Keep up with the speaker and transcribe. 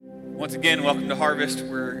Once again, welcome to Harvest.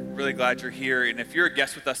 We're really glad you're here. And if you're a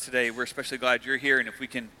guest with us today, we're especially glad you're here. And if we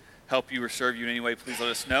can help you or serve you in any way, please let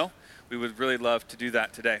us know. We would really love to do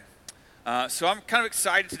that today. So I'm kind of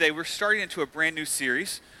excited today. We're starting into a brand new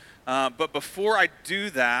series. But before I do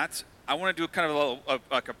that, I want to do kind of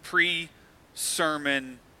like a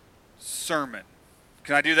pre-sermon sermon.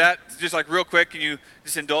 Can I do that? Just like real quick, can you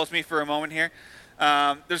just indulge me for a moment here?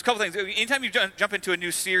 There's a couple things. Anytime you jump into a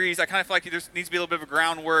new series, I kind of feel like there needs to be a little bit of a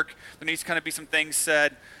groundwork. There needs to kind of be some things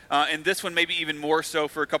said. And this one maybe even more so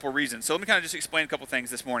for a couple reasons. So let me kind of just explain a couple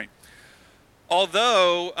things this morning.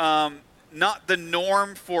 Although not the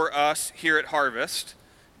norm for us here at Harvest,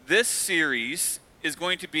 this series is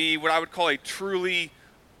going to be what I would call a truly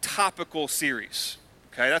topical series.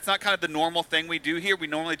 Okay, that's not kind of the normal thing we do here. We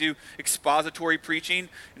normally do expository preaching,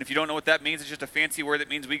 and if you don't know what that means, it's just a fancy word that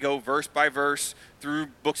means we go verse by verse through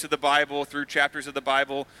books of the Bible, through chapters of the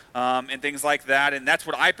Bible, and things like that. And that's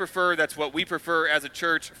what I prefer. That's what we prefer as a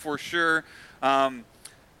church for sure.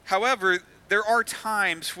 However, there are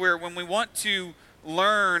times where when we want to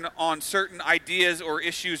learn on certain ideas or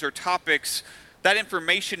issues or topics, that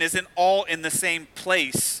information isn't all in the same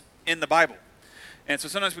place in the Bible. And so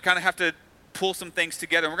sometimes we kind of have to pull some things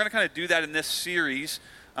together. And we're going to kind of do that in this series.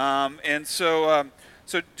 So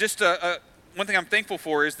just one thing I'm thankful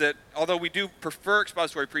for is that although we do prefer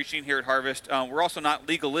expository preaching here at Harvest, we're also not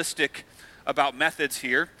legalistic about methods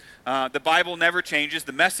here. The Bible never changes.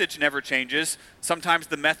 The message never changes. Sometimes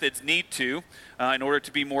the methods need to in order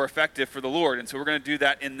to be more effective for the Lord. And so we're going to do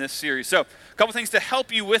that in this series. So a couple things to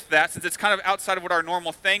help you with that, since it's kind of outside of what our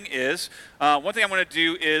normal thing is. One thing I'm going to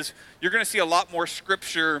do is you're going to see a lot more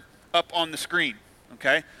scripture up on the screen,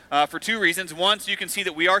 okay? For two reasons. One, so you can see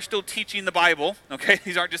that we are still teaching the Bible, okay?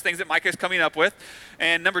 These aren't just things that Micah is coming up with.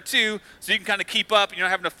 And number two, so you can kind of keep up. You're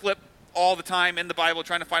not having to flip all the time in the Bible,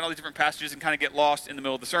 trying to find all these different passages and kind of get lost in the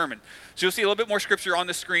middle of the sermon. So you'll see a little bit more scripture on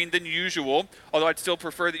the screen than usual, although I'd still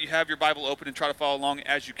prefer that you have your Bible open and try to follow along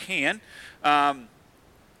as you can.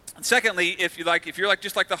 Secondly, if you're like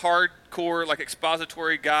just like the hardcore like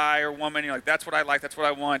expository guy or woman, you're like, that's what I like, that's what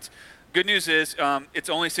I want. Good news is it's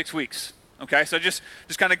only 6 weeks, okay? So just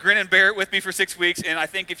kind of grin and bear it with me for 6 weeks, and I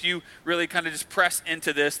think if you really kind of just press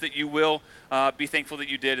into this, that you will be thankful that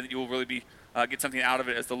you did, and that you will really be get something out of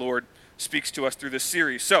it as the Lord speaks to us through this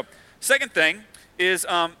series. So second thing is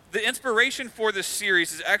the inspiration for this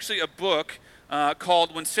series is actually a book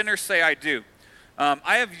called When Sinners Say I Do.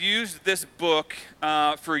 I have used this book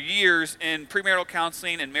for years in premarital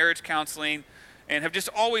counseling and marriage counseling, and have just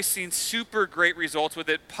always seen super great results with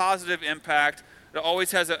it, positive impact. It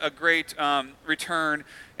always has a great return.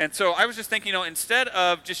 And so I was just thinking, instead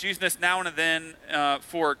of just using this now and then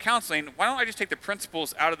for counseling, why don't I just take the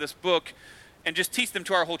principles out of this book and just teach them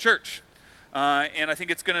to our whole church? And I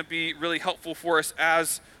think it's going to be really helpful for us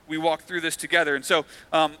as we walk through this together. And so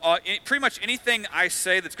pretty much anything I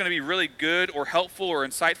say that's going to be really good or helpful or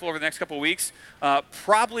insightful over the next couple of weeks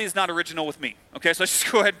probably is not original with me. Okay, so let's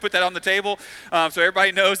just go ahead and put that on the table so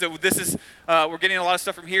everybody knows that this is, we're getting a lot of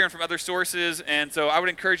stuff from here and from other sources. And so I would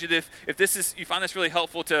encourage you that if you find this really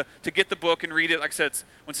helpful to get the book and read it. Like I said, it's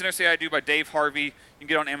When Sinners Say I Do by Dave Harvey. You can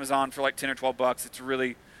get it on Amazon for like 10 or 12 bucks. It's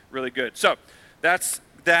really, really good. So that's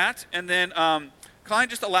that. And then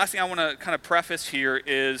just the last thing I want to kind of preface here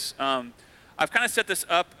is I've kind of set this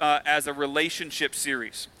up as a relationship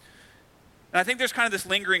series. And I think there's kind of this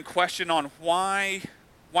lingering question on why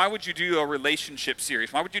would you do a relationship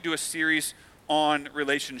series? Why would you do a series on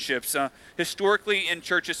relationships? Historically in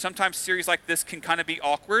churches, sometimes series like this can kind of be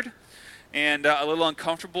awkward and a little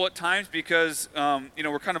uncomfortable at times because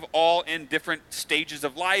we're kind of all in different stages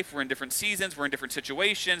of life. We're in different seasons. We're in different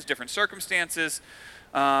situations, different circumstances.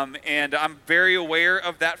 And I'm very aware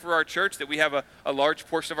of that for our church, that we have a large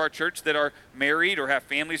portion of our church that are married or have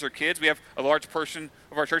families or kids. We have a large portion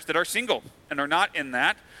of our church that are single and are not in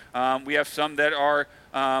that. We have some that are,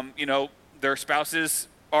 their spouses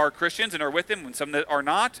are Christians and are with them, and some that are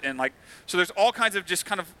not. And so there's all kinds of just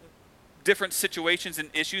kind of different situations and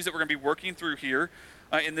issues that we're going to be working through here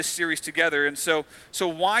in this series together. And so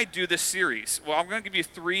why do this series? Well, I'm going to give you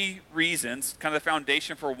 3 reasons, kind of the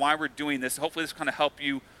foundation for why we're doing this. Hopefully this will kind of help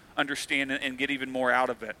you understand and get even more out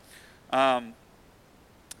of it.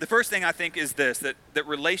 The first thing I think is this, that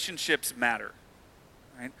relationships matter.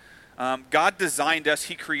 Right? God designed us,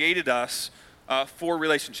 He created us for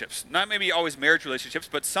relationships. Not maybe always marriage relationships,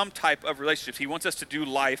 but some type of relationships. He wants us to do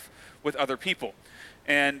life with other people.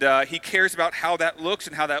 And He cares about how that looks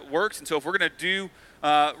and how that works. And so if we're going to do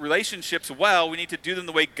relationships well, we need to do them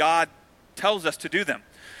the way God tells us to do them.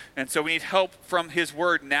 And so we need help from His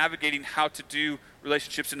Word navigating how to do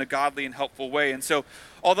relationships in a godly and helpful way. And so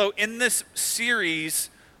although in this series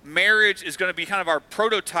marriage is going to be kind of our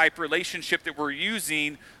prototype relationship that we're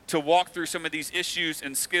using to walk through some of these issues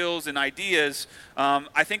and skills and ideas.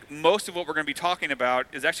 I think most of what we're going to be talking about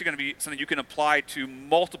is actually going to be something you can apply to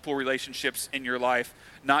multiple relationships in your life,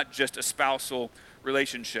 not just a spousal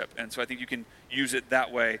relationship. And so I think you can use it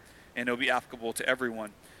that way, and it'll be applicable to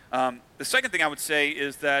everyone. The second thing I would say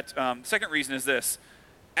is that, the second reason is this.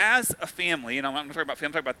 As a family, and I'm not talking about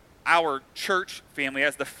family, I'm talking about our church family,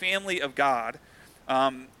 as the family of God,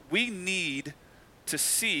 we need to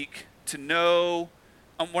seek to know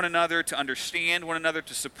one another, to understand one another,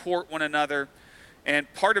 to support one another.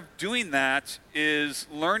 And part of doing that is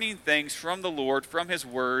learning things from the Lord, from His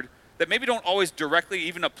Word, that maybe don't always directly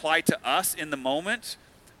even apply to us in the moment,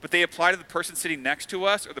 but they apply to the person sitting next to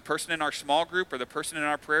us, or the person in our small group, or the person in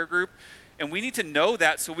our prayer group. And we need to know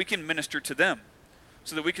that so we can minister to them,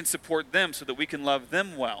 so that we can support them, so that we can love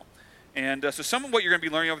them well. And so some of what you're going to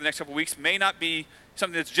be learning over the next couple of weeks may not be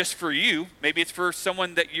something that's just for you. Maybe it's for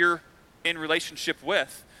someone that you're in relationship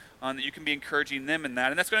with, that you can be encouraging them in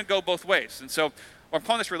that. And that's going to go both ways. And so I'm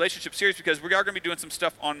calling this relationship series because we are going to be doing some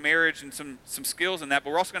stuff on marriage and some skills in that,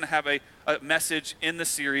 but we're also going to have a message in the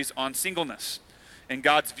series on singleness and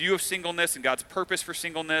God's view of singleness and God's purpose for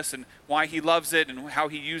singleness and why He loves it and how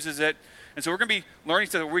He uses it. And so we're going to be learning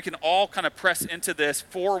so that we can all kind of press into this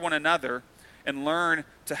for one another and learn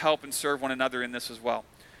to help and serve one another in this as well.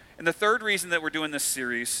 And the third reason that we're doing this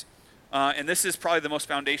series, and this is probably the most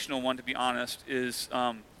foundational one to be honest, is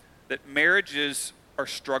that marriages are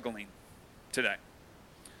struggling today.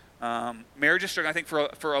 Marriage is struggling, I think,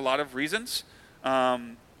 for a lot of reasons.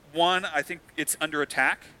 One, I think it's under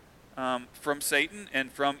attack from Satan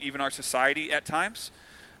and from even our society at times.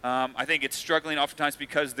 I think it's struggling oftentimes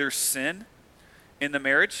because there's sin in the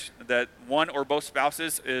marriage, that one or both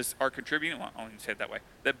spouses are contributing. Well, I don't even say it that way.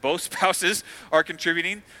 That both spouses are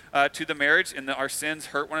contributing to the marriage, and that our sins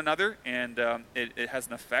hurt one another, and it has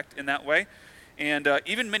an effect in that way. And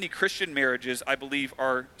even many Christian marriages, I believe,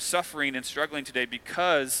 are suffering and struggling today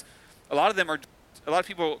because a lot of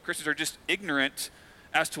people, Christians, are just ignorant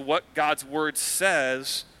as to what God's Word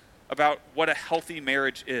says about what a healthy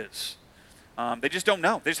marriage is. They just don't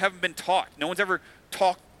know. They just haven't been taught. No one's ever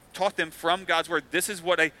taught them from God's Word. This is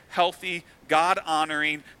what a healthy,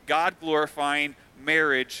 God-honoring, God-glorifying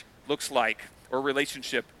marriage looks like, or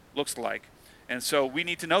relationship looks like. And so we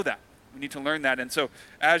need to know that. We need to learn that. And so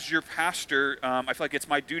as your pastor, I feel like it's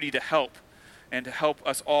my duty to help and to help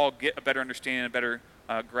us all get a better understanding and a better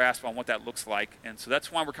grasp on what that looks like. And so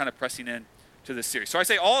that's why we're kind of pressing in to this series. So I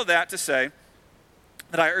say all of that to say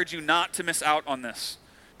that I urge you not to miss out on this.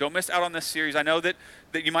 Don't miss out on this series. I know that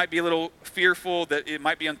you might be a little fearful, that it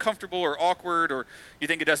might be uncomfortable or awkward, or you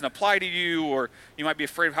think it doesn't apply to you, or you might be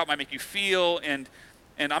afraid of how it might make you feel. And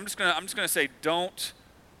I'm just gonna say, don't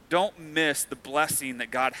miss the blessing that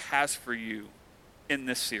God has for you in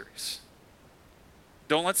this series.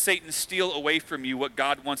 Don't let Satan steal away from you what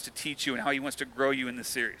God wants to teach you and how He wants to grow you in this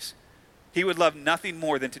series. He would love nothing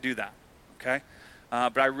more than to do that. Okay,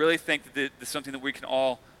 but I really think that it's something that we can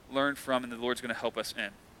all learn from, and the Lord's going to help us in.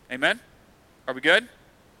 Amen? Are we good?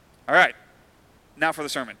 All right. Now for the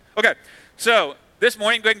sermon. Okay, so this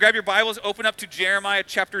morning, go ahead and grab your Bibles, open up to Jeremiah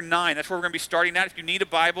chapter 9. That's where we're going to be starting at. If you need a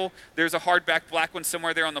Bible, there's a hardback black one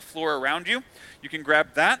somewhere there on the floor around you. You can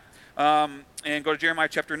grab that and go to Jeremiah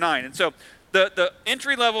chapter 9. And so the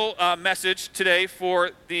entry-level message today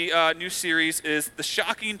for the new series is the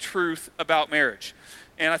shocking truth about marriage.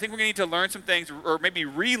 And I think we're going to need to learn some things, or maybe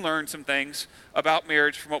relearn some things about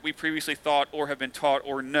marriage from what we previously thought or have been taught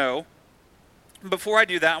or know. Before I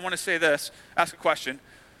do that, I want to say this, ask a question,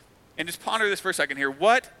 and just ponder this for a second here.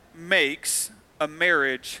 What makes a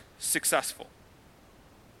marriage successful?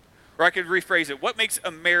 Or I could rephrase it. What makes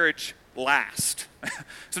a marriage last?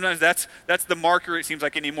 Sometimes that's the marker, it seems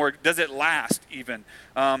like, anymore. Does it last even?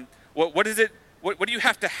 What is it? What do you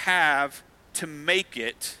have to have to make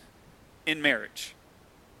it in marriage?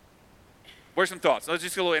 What are some thoughts? Let's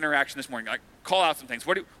just do a little interaction this morning. Like, call out some things.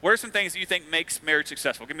 What are some things that you think makes marriage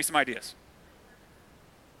successful? Give me some ideas.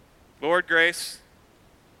 Lord, grace,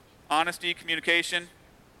 honesty, communication,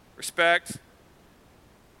 respect,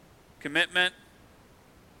 commitment,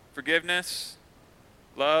 forgiveness,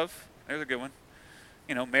 love. There's a good one.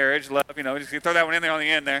 Marriage, love. Just throw that one in there on the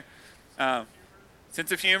end there.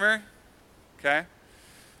 Sense of humor. Okay.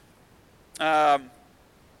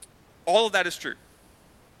 All of that is true.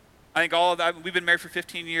 I think all of that, we've been married for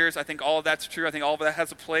 15 years. I think all of that's true. I think all of that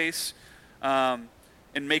has a place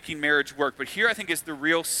in making marriage work. But here I think is the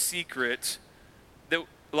real secret that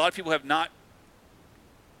a lot of people have not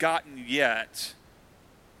gotten yet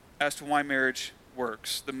as to why marriage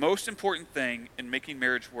works. The most important thing in making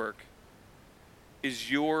marriage work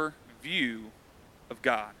is your view of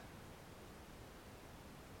God.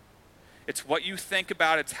 It's what you think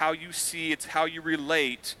about, it's how you see, it's how you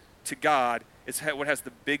relate to God. It's what has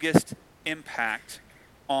the biggest impact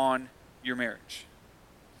on your marriage.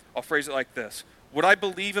 I'll phrase it like this. What I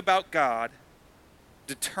believe about God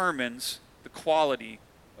determines the quality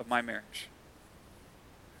of my marriage.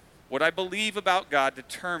 What I believe about God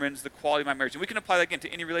determines the quality of my marriage. And we can apply that again to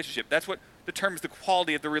any relationship. That's what determines the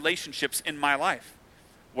quality of the relationships in my life.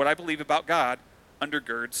 What I believe about God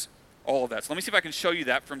undergirds all of that. So let me see if I can show you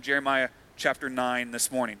that from Jeremiah chapter 9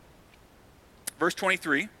 this morning. Verse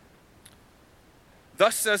 23.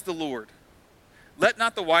 Thus says the Lord, let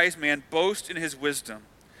not the wise man boast in his wisdom.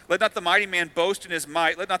 Let not the mighty man boast in his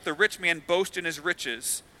might. Let not the rich man boast in his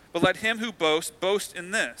riches. But let him who boasts boast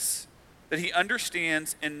in this, that he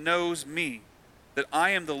understands and knows me, that I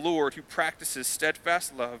am the Lord who practices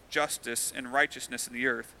steadfast love, justice, and righteousness in the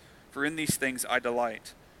earth. For in these things I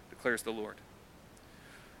delight, declares the Lord.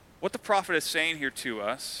 What the prophet is saying here to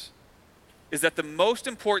us is that the most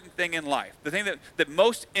important thing in life, the thing that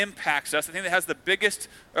most impacts us, the thing that has the biggest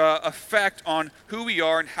effect on who we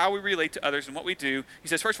are and how we relate to others and what we do, he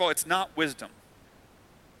says, first of all, it's not wisdom.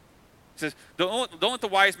 He says, don't let the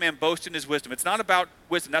wise man boast in his wisdom. It's not about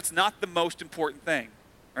wisdom. That's not the most important thing,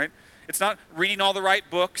 right? It's not reading all the right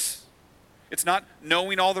books. It's not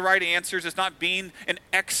knowing all the right answers. It's not being an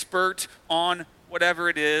expert on whatever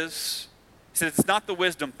it is. He says it's not the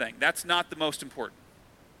wisdom thing. That's not the most important.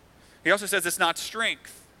 He also says it's not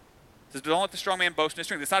strength. He says, don't let the strong man boast in his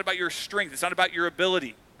strength. It's not about your strength. It's not about your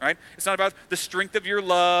ability, right? It's not about the strength of your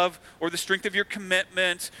love or the strength of your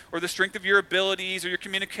commitment or the strength of your abilities or your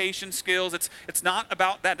communication skills. It's not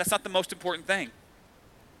about that. That's not the most important thing.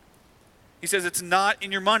 He says it's not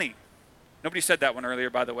in your money. Nobody said that one earlier,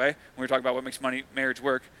 by the way, when we were talking about what makes marriage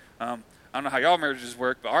work. I don't know how y'all marriages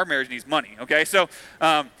work, but our marriage needs money, okay? So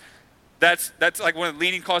that's like one of the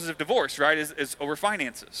leading causes of divorce, right, is over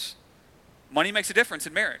finances. Money makes a difference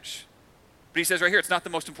in marriage. But he says right here, it's not the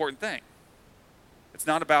most important thing. It's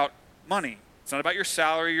not about money. It's not about your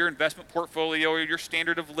salary, your investment portfolio, or your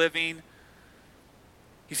standard of living.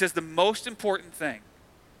 He says the most important thing,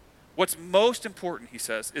 what's most important, he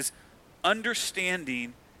says, is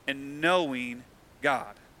understanding and knowing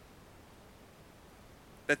God.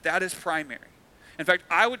 That is primary. In fact,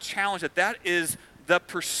 I would challenge that is the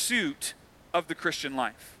pursuit of the Christian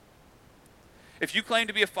life. If you claim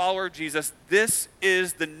to be a follower of Jesus, this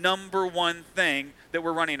is the number one thing that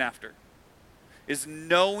we're running after, is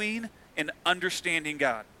knowing and understanding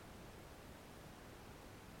God.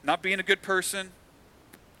 Not being a good person,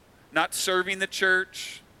 not serving the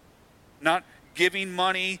church, not giving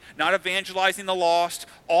money, not evangelizing the lost.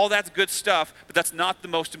 All that's good stuff, but that's not the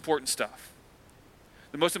most important stuff.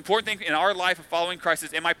 The most important thing in our life of following Christ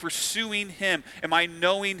is, am I pursuing Him? Am I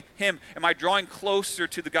knowing Him? Am I drawing closer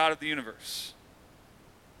to the God of the universe?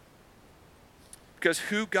 Because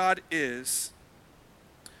who God is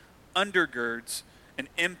undergirds and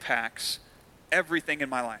impacts everything in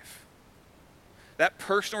my life. That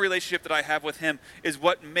personal relationship that I have with Him is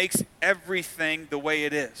what makes everything the way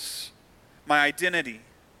it is. My identity,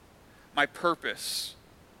 my purpose,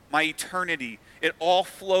 my eternity, it all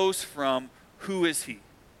flows from who is He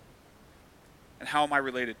and how am I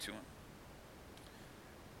related to Him.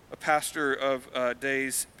 A pastor of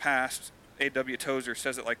days past, A.W. Tozer,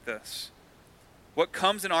 says it like this. What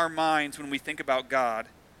comes in our minds when we think about God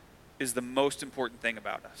is the most important thing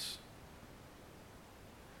about us.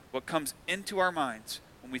 What comes into our minds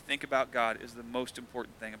when we think about God is the most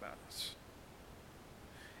important thing about us.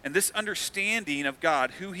 And this understanding of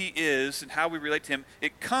God, who He is and how we relate to Him,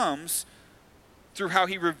 it comes through how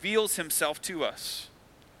He reveals Himself to us.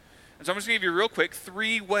 And so I'm just going to give you real quick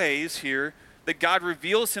 3 ways here that God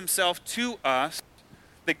reveals Himself to us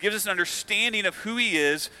that gives us an understanding of who He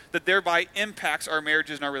is that thereby impacts our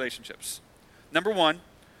marriages and our relationships. Number 1,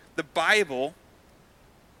 the Bible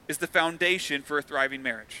is the foundation for a thriving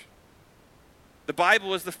marriage. The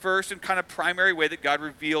Bible is the first and kind of primary way that God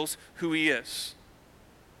reveals who He is.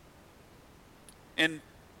 In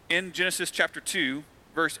Genesis chapter 2,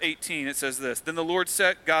 verse 18, it says this, Then the Lord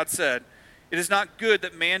God said, It is not good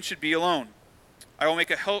that man should be alone. I will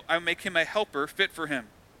make him a helper fit for him.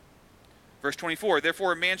 Verse 24,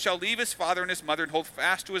 Therefore a man shall leave his father and his mother and hold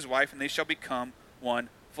fast to his wife, and they shall become one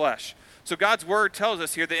flesh. So God's word tells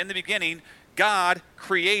us here that in the beginning, God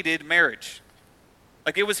created marriage.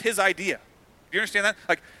 Like it was His idea. Do you understand that?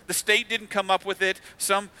 Like the state didn't come up with it.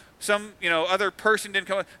 Some other person didn't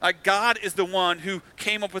come up. Like God is the one who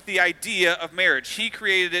came up with the idea of marriage. He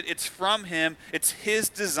created it. It's from Him. It's His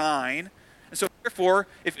design. And so Therefore,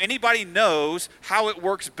 if anybody knows how it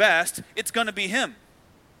works best, it's going to be him.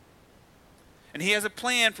 And he has a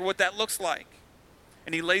plan for what that looks like.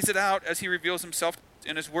 And he lays it out as he reveals himself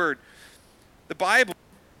in his word. The Bible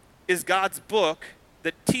is God's book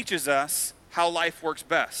that teaches us how life works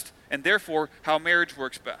best, and therefore how marriage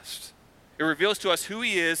works best. It reveals to us who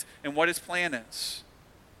he is and what his plan is.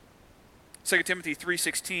 2 Timothy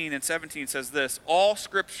 3:16 and 17 says this: all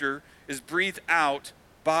scripture is breathed out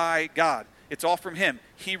by God. It's all from him.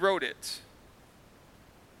 He wrote it.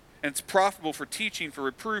 And it's profitable for teaching, for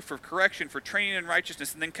reproof, for correction, for training in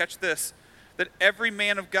righteousness. And then catch this, that that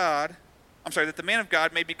the man of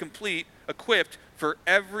God may be complete, equipped for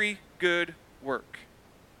every good work.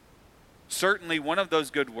 Certainly one of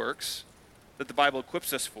those good works that the Bible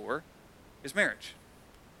equips us for is marriage,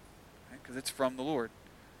 because it's from the Lord.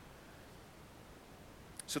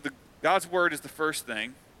 So God's word is the first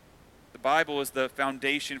thing. The Bible is the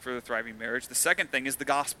foundation for the thriving marriage. The second thing is the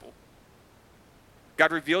gospel.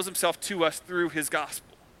 God reveals himself to us through his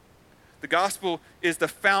gospel. The gospel is the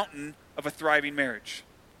fountain of a thriving marriage.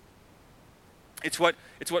 It's what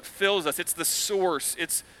fills us. It's the source.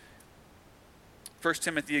 It's 1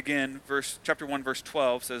 Timothy again, chapter 1, verse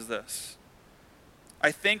 12 says this: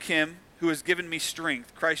 I thank him who has given me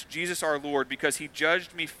strength, Christ Jesus our Lord, because he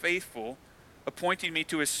judged me faithful, appointing me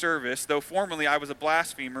to his service, though formerly I was a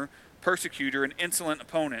blasphemer, persecutor, and insolent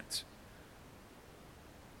opponent.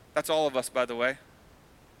 That's all of us, by the way.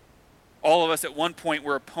 All of us at one point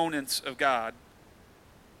were opponents of God.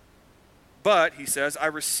 But, he says, I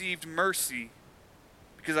received mercy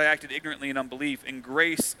because I acted ignorantly in unbelief, and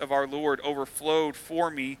grace of our Lord overflowed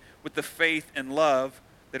for me with the faith and love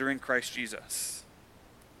that are in Christ Jesus.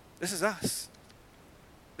 This is us.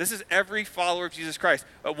 This is every follower of Jesus Christ.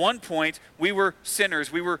 At one point, we were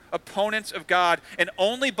sinners. We were opponents of God. And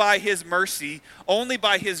only by his mercy, only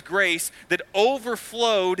by his grace that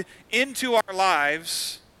overflowed into our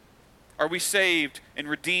lives are we saved and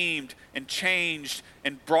redeemed and changed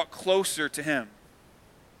and brought closer to him.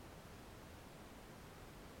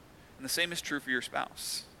 And the same is true for your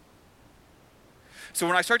spouse. So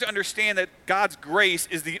when I start to understand that God's grace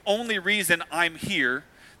is the only reason I'm here,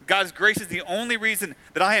 God's grace is the only reason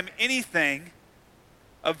that I am anything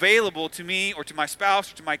available to me or to my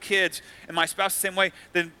spouse or to my kids, and my spouse the same way,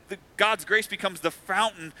 then God's grace becomes the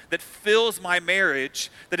fountain that fills my marriage,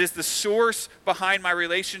 that is the source behind my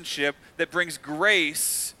relationship, that brings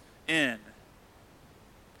grace in.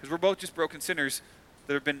 Because we're both just broken sinners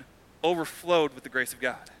that have been overflowed with the grace of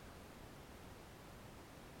God.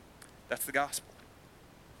 That's the gospel.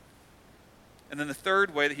 And then the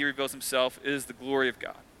third way that he reveals himself is the glory of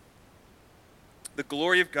God. The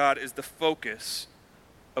glory of God is the focus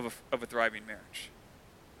of a thriving marriage.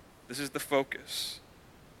 This is the focus.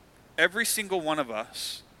 Every single one of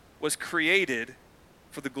us was created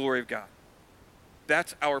for the glory of God.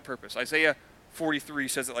 That's our purpose. Isaiah 43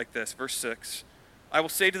 says it like this, verse 6. I will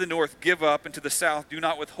say to the north, give up, and to the south, do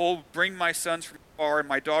not withhold. Bring my sons from far and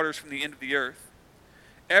my daughters from the end of the earth.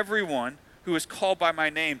 Everyone who is called by my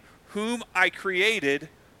name, whom I created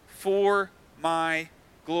for my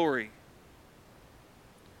glory,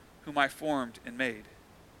 whom I formed and made.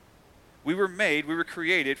 We were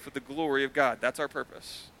created for the glory of God. That's our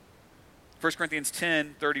purpose. 1 Corinthians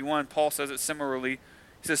 10:31, Paul says it similarly.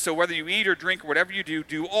 He says, so whether you eat or drink or whatever you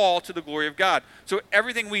do all to the glory of God. So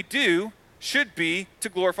everything we do should be to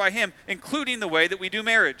glorify him, including the way that we do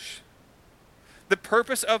marriage. The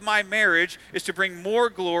purpose of my marriage is to bring more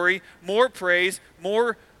glory, more praise,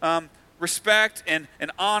 more respect and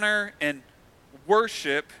honor and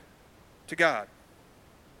worship to God.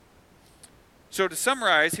 So to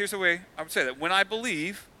summarize, here's the way I would say that. When I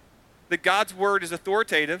believe that God's word is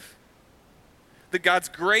authoritative, that God's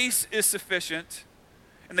grace is sufficient,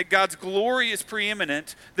 and that God's glory is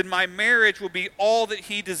preeminent, then my marriage will be all that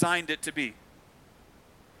he designed it to be.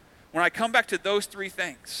 When I come back to those three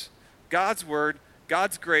things, God's word,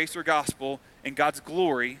 God's grace or gospel, and God's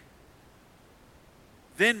glory,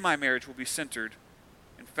 then my marriage will be centered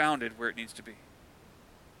and founded where it needs to be.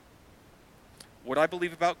 What I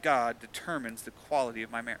believe about God determines the quality of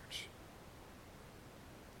my marriage.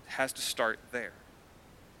 It has to start there.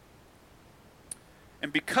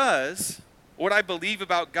 And because what I believe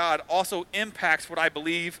about God also impacts what I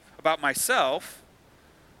believe about myself,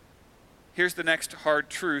 here's the next hard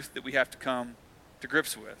truth that we have to come to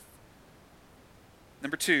grips with.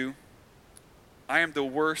 Number 2, I am the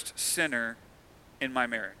worst sinner in my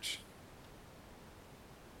marriage.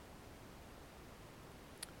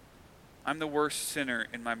 I'm the worst sinner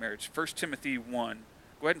in my marriage. 1 Timothy 1.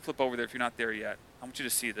 Go ahead and flip over there if you're not there yet. I want you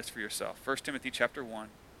to see this for yourself. 1 Timothy chapter 1,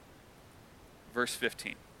 verse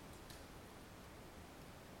 15.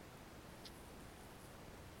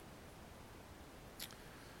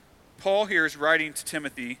 Paul here is writing to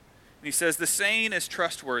Timothy, and he says, the saying is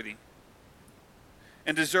trustworthy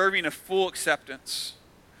and deserving of full acceptance,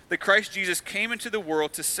 that Christ Jesus came into the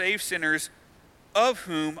world to save sinners, of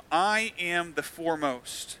whom I am the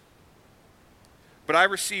foremost. But I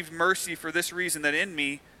received mercy for this reason, that in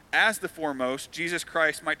me, as the foremost, Jesus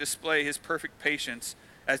Christ might display his perfect patience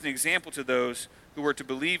as an example to those who were to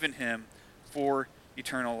believe in him for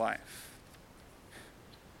eternal life.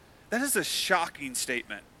 That is a shocking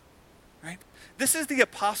statement, right? This is the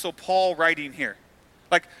Apostle Paul writing here.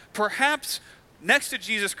 Like, perhaps next to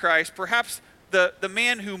Jesus Christ, perhaps the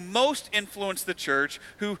man who most influenced the church,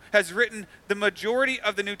 who has written the majority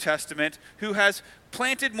of the New Testament, who has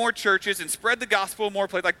planted more churches and spread the gospel more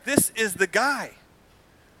places. Like, this is the guy.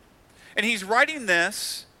 And he's writing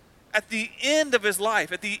this at the end of his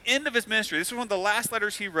life, at the end of his ministry. This is one of the last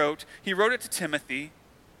letters he wrote. He wrote it to Timothy.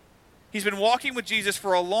 He's been walking with Jesus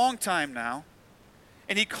for a long time now.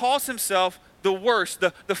 And he calls himself the worst,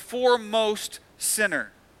 the foremost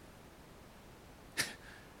sinner.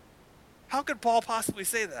 How could Paul possibly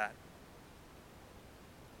say that?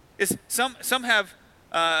 Some have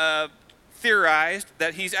theorized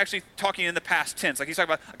that he's actually talking in the past tense. Like, he's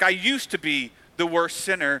talking about, like, I used to be the worst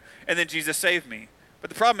sinner, and then Jesus saved me. But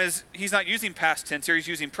the problem is, he's not using past tense here, he's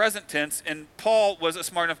using present tense, and Paul was a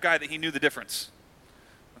smart enough guy that he knew the difference.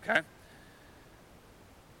 Okay?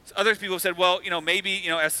 So other people have said, well, maybe,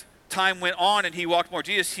 as time went on and he walked more with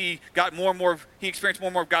Jesus, he experienced more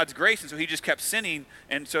and more of God's grace, and so he just kept sinning,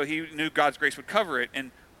 and so he knew God's grace would cover it.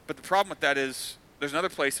 But the problem with that is, there's another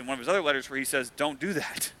place in one of his other letters where he says, don't do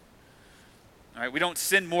that. All right, we don't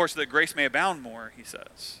sin more so that grace may abound more, he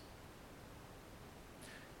says.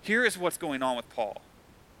 Here is what's going on with Paul.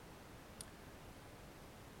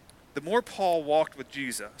 The more Paul walked with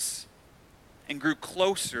Jesus and grew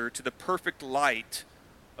closer to the perfect light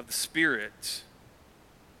of the Spirit,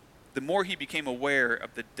 the more he became aware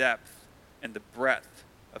of the depth and the breadth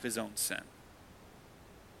of his own sin.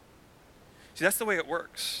 See, that's the way it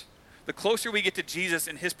works. The closer we get to Jesus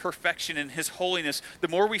and his perfection and his holiness, the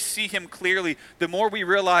more we see him clearly, the more we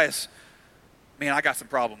realize, man, I got some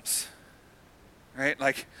problems. Right?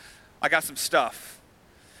 Like, I got some stuff.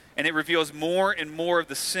 And it reveals more and more of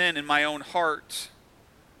the sin in my own heart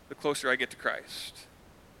the closer I get to Christ.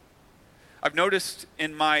 I've noticed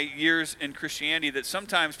in my years in Christianity that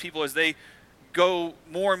sometimes people, as they go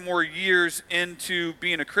more and more years into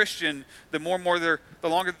being a Christian, the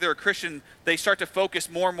longer they're a Christian, they start to focus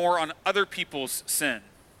more and more on other people's sin.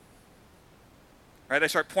 Right? They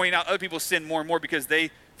start pointing out other people's sin more and more because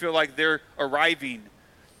they feel like they're arriving.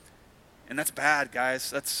 And that's bad, guys.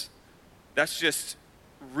 That's just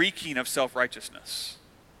reeking of self-righteousness.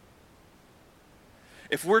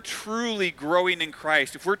 If we're truly growing in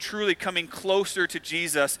Christ, if we're truly coming closer to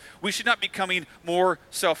Jesus, we should not be becoming more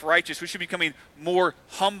self-righteous. We should be becoming more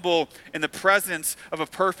humble in the presence of a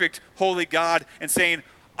perfect, holy God and saying,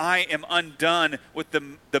 I am undone with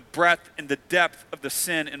the breadth and the depth of the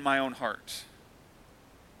sin in my own heart.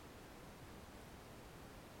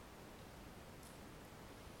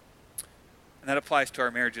 And that applies to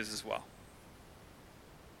our marriages as well.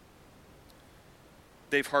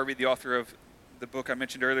 Dave Harvey, the author of the book I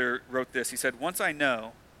mentioned earlier, wrote this. He said, Once I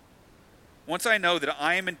know that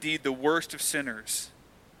I am indeed the worst of sinners,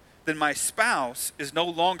 then my spouse is no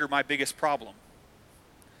longer my biggest problem.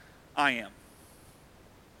 I am.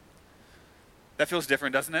 That feels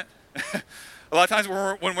different, doesn't it? A lot of times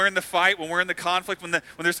when we're in the fight, when we're in the conflict, when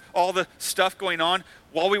there's all the stuff going on,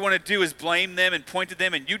 all we want to do is blame them and point to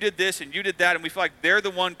them, and you did this and you did that, and we feel like they're the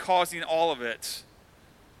one causing all of it.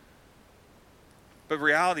 But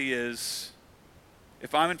reality is,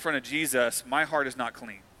 if I'm in front of Jesus, my heart is not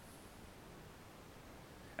clean.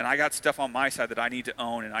 And I got stuff on my side that I need to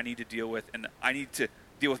own and I need to deal with, and I need to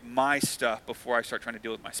deal with my stuff before I start trying to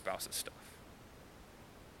deal with my spouse's stuff.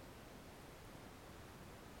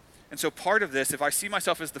 And so part of this, if I see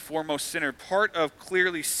myself as the foremost sinner, part of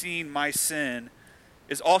clearly seeing my sin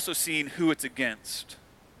is also seeing who it's against.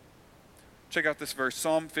 Check out this verse,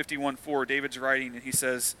 Psalm 51:4. David's writing, and he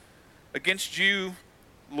says, Against you,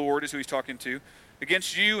 Lord, is who he's talking to.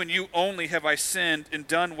 Against you and you only have I sinned and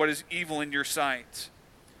done what is evil in your sight,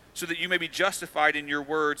 so that you may be justified in your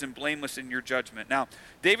words and blameless in your judgment. Now,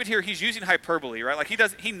 David here, he's using hyperbole, right? Like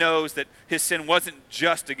he knows that his sin wasn't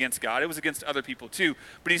just against God, it was against other people too.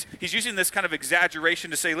 But he's using this kind of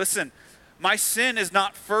exaggeration to say, listen, my sin is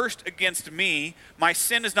not first against me. My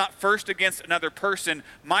sin is not first against another person.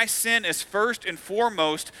 My sin is first and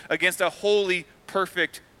foremost against a holy,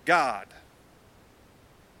 perfect God.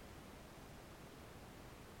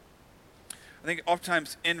 I think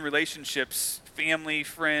oftentimes in relationships, family,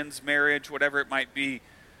 friends, marriage, whatever it might be,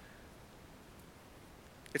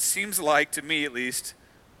 it seems like, to me at least,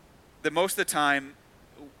 that most of the time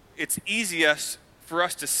it's easiest for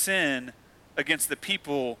us to sin against the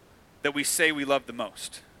people that we say we love the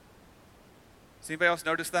most. Does anybody else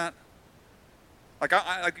notice that? Like,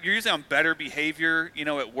 like you're usually on better behavior,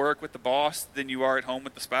 at work with the boss than you are at home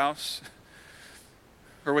with the spouse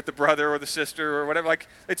or with the brother or the sister or whatever. Like,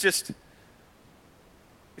 it seems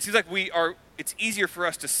like it's easier for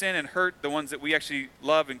us to sin and hurt the ones that we actually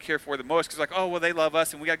love and care for the most because like, oh, well, they love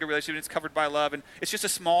us and we got a good relationship and it's covered by love and it's just a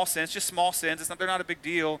small sin. It's just small sins. They're not a big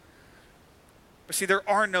deal. But see, there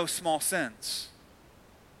are no small sins.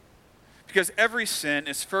 Because every sin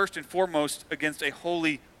is first and foremost against a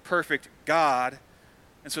holy, perfect God.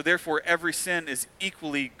 And so therefore, every sin is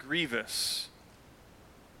equally grievous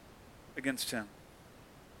against him.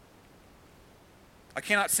 I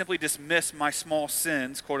cannot simply dismiss my small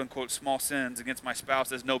sins, quote unquote small sins, against my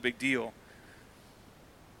spouse as no big deal.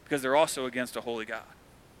 Because they're also against a holy God.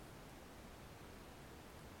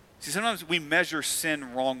 See, sometimes we measure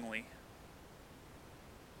sin wrongly.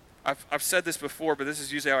 I've said this before, but this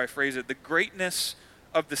is usually how I phrase it. The greatness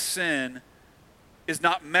of the sin is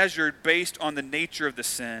not measured based on the nature of the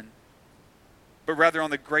sin, but rather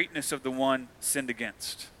on the greatness of the one sinned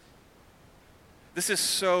against. This is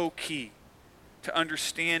so key to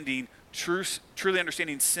understanding, truly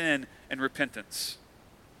understanding sin and repentance.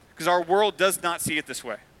 Because our world does not see it this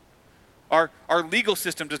way. Our legal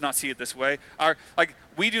system does not see it this way.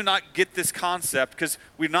 We do not get this concept because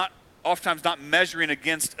we're not oftentimes not measuring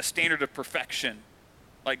against a standard of perfection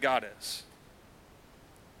like God is.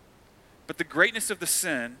 But the greatness of the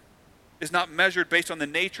sin is not measured based on the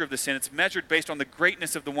nature of the sin. It's measured based on the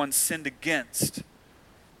greatness of the one sinned against.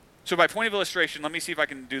 So by point of illustration, let me see if I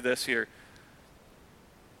can do this here.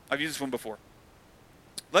 I've used this one before.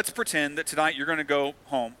 Let's pretend that tonight you're going to go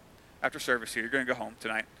home after service here. You're going to go home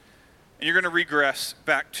tonight. And you're going to regress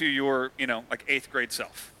back to your, 8th grade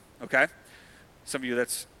self. Okay? Some of you,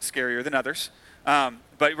 that's scarier than others. But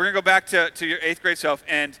we're going to go back to your 8th grade self,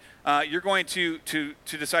 and you're going to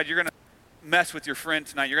decide you're going to mess with your friend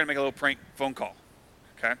tonight. You're going to make a little prank phone call.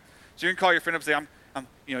 Okay? So you're going to call your friend up and say,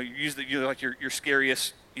 you use your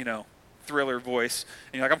scariest, thriller voice.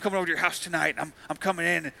 And you're like, I'm coming over to your house tonight. I'm coming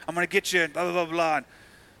in. And I'm going to get you, and blah, blah, blah, blah. And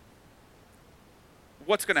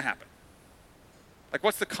what's going to happen? Like,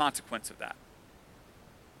 what's the consequence of that?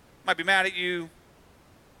 Might be mad at you.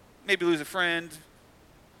 Maybe lose a friend.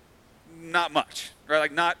 Not much, right?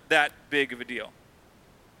 Like, not that big of a deal.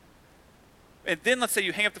 And then let's say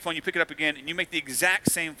you hang up the phone, you pick it up again, and you make the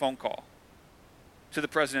exact same phone call to the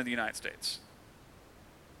President of the United States.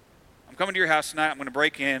 I'm coming to your house tonight. I'm going to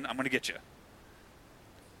break in. I'm going to get you.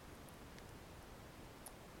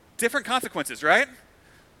 Different consequences, right?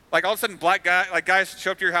 Like all of a sudden, guys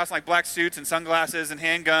show up to your house in like black suits and sunglasses and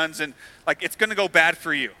handguns, and like it's going to go bad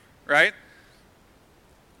for you, right?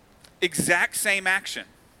 Exact same action.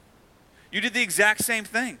 You did the exact same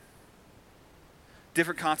thing.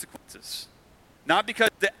 Different consequences. Not because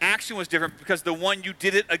the action was different, because the one you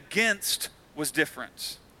did it against was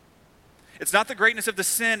different. It's not the greatness of the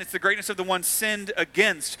sin, it's the greatness of the one sinned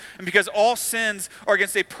against. And because all sins are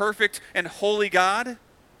against a perfect and holy God,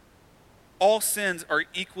 all sins are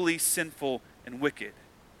equally sinful and wicked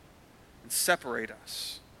and separate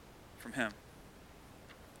us from him.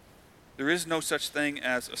 There is no such thing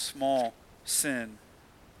as a small sin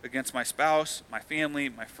against my spouse, my family,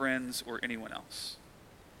 my friends, or anyone else.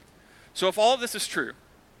 So if all of this is true,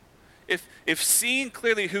 if seeing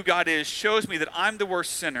clearly who God is shows me that I'm the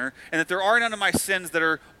worst sinner and that there are none of my sins that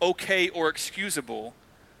are okay or excusable,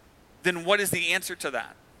 then what is the answer to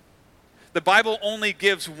that? The Bible only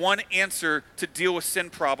gives one answer to deal with sin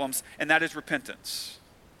problems, and that is repentance.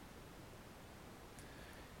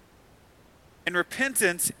 And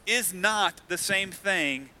repentance is not the same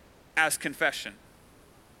thing as confession.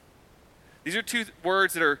 These are two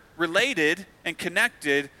words that are related and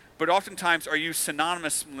connected, but oftentimes are used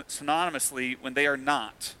synonymously when they are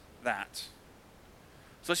not that.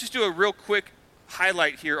 So let's just do a real quick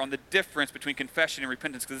highlight here on the difference between confession and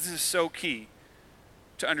repentance, because this is so key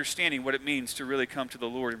to understanding what it means to really come to the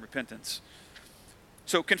Lord in repentance.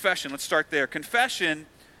 So confession, let's start there. Confession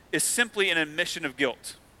is simply an admission of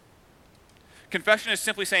guilt. Confession is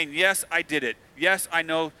simply saying, yes, I did it. Yes, I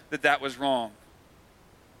know that was wrong.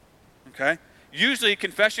 Okay? Usually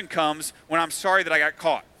confession comes when I'm sorry that I got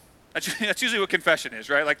caught. That's usually what confession is,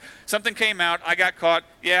 right? Like something came out, I got caught.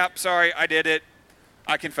 Yeah, sorry, I did it.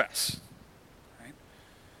 I confess.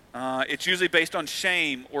 Right? It's usually based on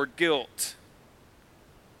shame or guilt.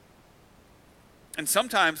 And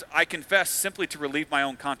sometimes I confess simply to relieve my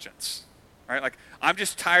own conscience. right? Like, I'm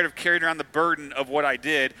just tired of carrying around the burden of what I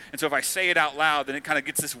did. And so if I say it out loud, then it kind of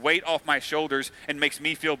gets this weight off my shoulders and makes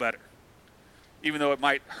me feel better, even though it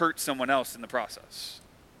might hurt someone else in the process.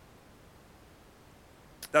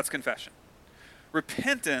 That's confession.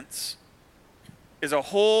 Repentance is a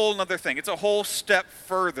whole other thing. It's a whole step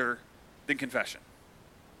further than confession.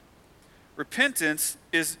 Repentance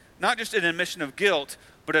is not just an admission of guilt,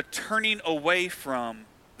 but a turning away from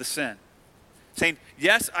the sin. Saying,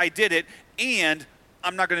 yes, I did it, and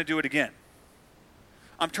I'm not going to do it again.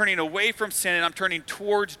 I'm turning away from sin, and I'm turning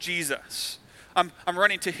towards Jesus. I'm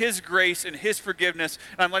running to his grace and his forgiveness,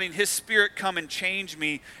 and I'm letting his Spirit come and change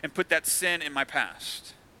me and put that sin in my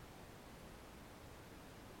past.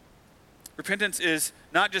 Repentance is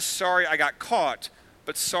not just sorry I got caught,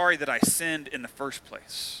 but sorry that I sinned in the first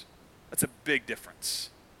place. That's a big difference.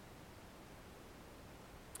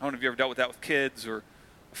 I don't know if you ever dealt with that with kids or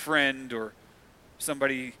a friend or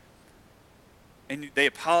somebody, and they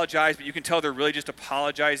apologize, but you can tell they're really just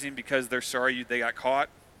apologizing because they're sorry they got caught.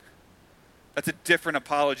 That's a different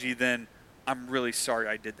apology than, I'm really sorry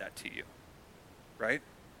I did that to you. Right?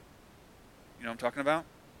 You know what I'm talking about?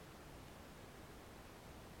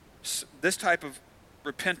 So this type of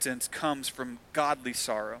repentance comes from godly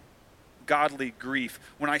sorrow, godly grief.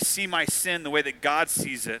 When I see my sin the way that God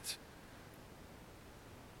sees it,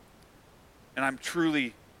 and I'm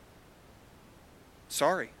truly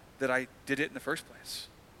sorry that I did it in the first place.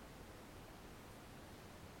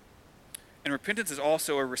 And repentance is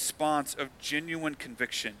also a response of genuine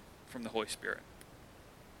conviction from the Holy Spirit.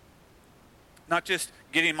 Not just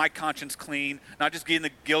getting my conscience clean, not just getting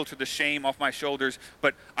the guilt or the shame off my shoulders,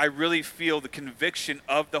 but I really feel the conviction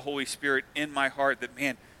of the Holy Spirit in my heart that,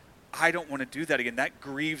 man, I don't want to do that again. That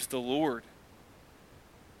grieves the Lord.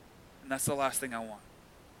 And that's the last thing I want.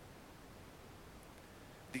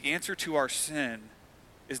 The answer to our sin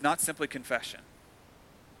is not simply confession.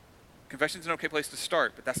 Confession is an okay place to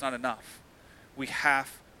start, but that's not enough. We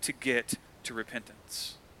have to get to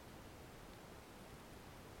repentance.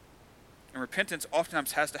 And repentance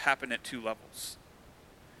oftentimes has to happen at two levels.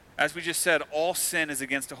 As we just said, all sin is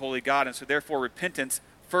against a holy God, and so therefore repentance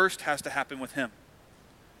first has to happen with him.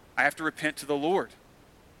 I have to repent to the Lord.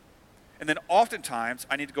 And then oftentimes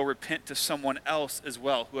I need to go repent to someone else as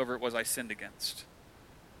well, whoever it was I sinned against.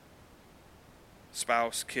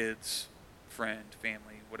 Spouse, kids, friend,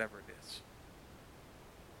 family, whatever it is.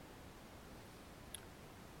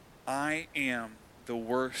 I am the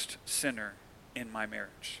worst sinner in my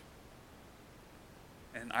marriage.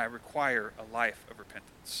 And I require a life of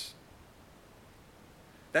repentance.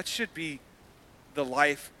 That should be the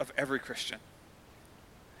life of every Christian.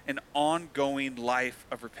 An ongoing life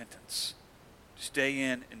of repentance. Just day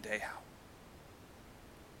in and day out.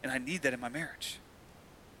 And I need that in my marriage.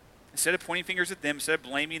 Instead of pointing fingers at them, instead of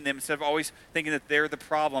blaming them, instead of always thinking that they're the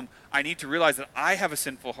problem, I need to realize that I have a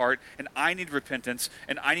sinful heart and I need repentance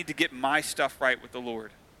and I need to get my stuff right with the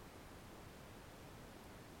Lord.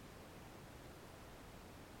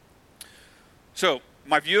 So,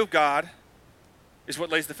 my view of God is what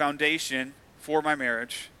lays the foundation for my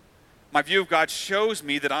marriage. My view of God shows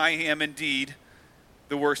me that I am indeed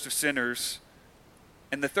the worst of sinners.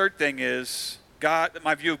 And the third thing is,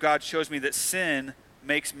 my view of God shows me that sin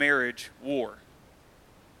makes marriage war.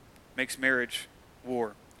 Makes marriage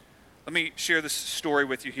war. Let me share this story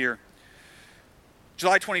with you here.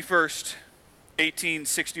 July 21st,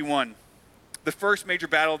 1861. The first major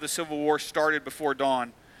battle of the Civil War started before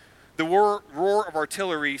dawn. The roar of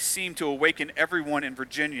artillery seemed to awaken everyone in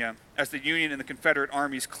Virginia as the Union and the Confederate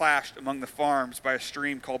armies clashed among the farms by a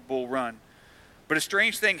stream called Bull Run. But a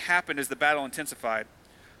strange thing happened as the battle intensified.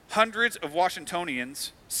 Hundreds of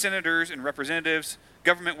Washingtonians, senators and representatives,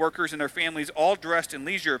 government workers and their families, all dressed in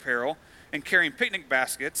leisure apparel and carrying picnic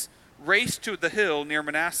baskets, raced to the hill near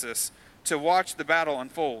Manassas to watch the battle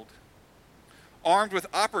unfold. Armed with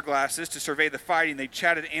opera glasses to survey the fighting, they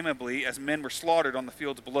chatted amiably as men were slaughtered on the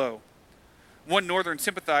fields below. One Northern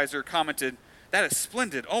sympathizer commented, "That is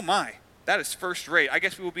splendid. Oh my, that is first rate. I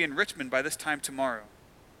guess we will be in Richmond by this time tomorrow."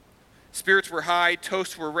 Spirits were high,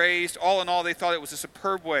 toasts were raised. All in all, they thought it was a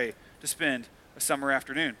superb way to spend a summer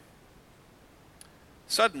afternoon.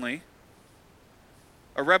 Suddenly,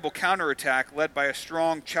 a rebel counterattack led by a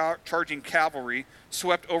strong charging cavalry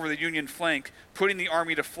swept over the Union flank, putting the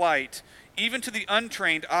army to flight. Even to the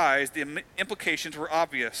untrained eyes, the implications were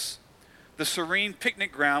obvious. The serene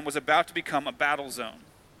picnic ground was about to become a battle zone.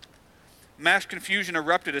 Mass confusion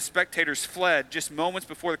erupted as spectators fled just moments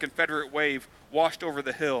before the Confederate wave washed over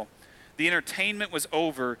the hill. The entertainment was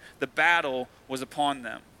over. The battle was upon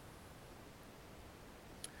them.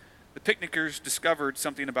 The picnickers discovered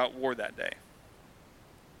something about war that day.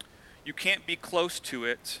 you can't be close to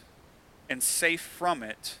it and safe from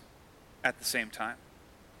it at the same time.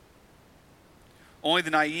 Only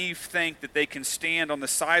the naive think that they can stand on the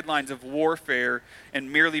sidelines of warfare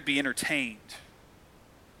and merely be entertained.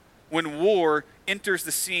 When war enters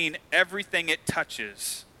the scene, everything it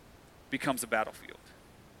touches becomes a battlefield.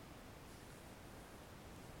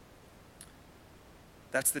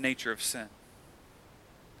 That's the nature of sin.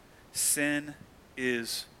 Sin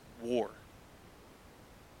is war.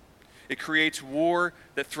 It creates war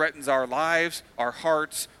that threatens our lives, our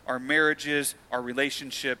hearts, our marriages, our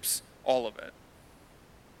relationships, all of it.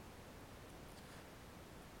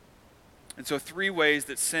 And so 3 ways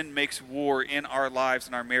that sin makes war in our lives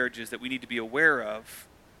and our marriages that we need to be aware of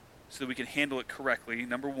so that we can handle it correctly.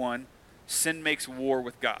 Number 1, sin makes war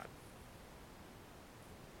with God.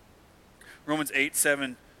 Romans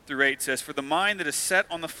 8:7-8 says, "For the mind that is set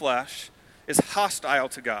on the flesh is hostile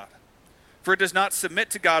to God. For it does not submit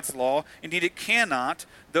to God's law. Indeed, it cannot.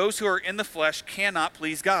 Those who are in the flesh cannot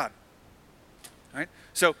please God." Right?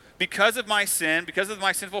 So because of my sin, because of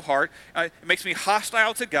my sinful heart, it makes me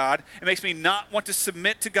hostile to God. It makes me not want to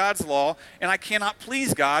submit to God's law. And I cannot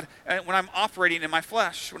please God when I'm operating in my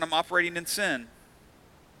flesh, when I'm operating in sin.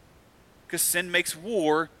 Because sin makes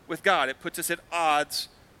war with God. It puts us at odds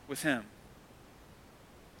with Him.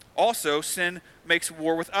 Also, sin makes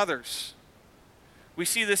war with others. We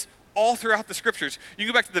see this all throughout the scriptures. You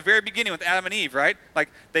can go back to the very beginning with Adam and Eve, right? Like,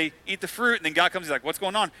 they eat the fruit, and then God comes, He's like, what's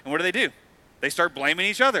going on? And what do? They start blaming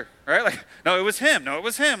each other, right? Like, no, it was him. No, it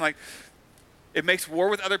was him. Like, it makes war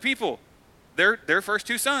with other people. Their first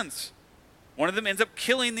 2 sons. One of them ends up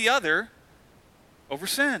killing the other over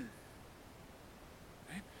sin.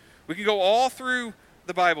 Right? We can go all through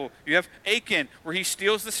the Bible. You have Achan, where he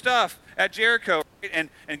steals the stuff at Jericho, right?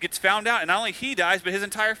 and gets found out. And not only he dies, but his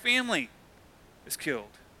entire family is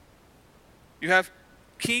killed. You have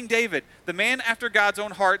King David, the man after God's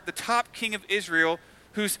own heart, the top king of Israel,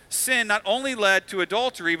 whose sin not only led to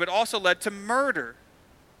adultery, but also led to murder.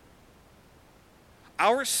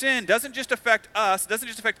 Our sin doesn't just affect us, doesn't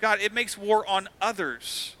just affect God, it makes war on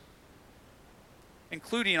others,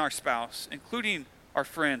 including our spouse, including our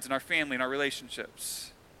friends and our family and our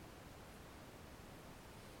relationships.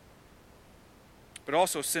 But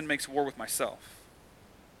also, sin makes war with myself.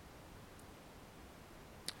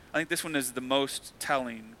 I think this one is the most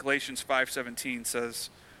telling. Galatians 5:17 says,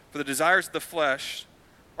 "For the desires of the flesh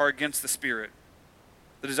are against the Spirit.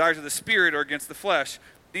 The desires of the Spirit are against the flesh.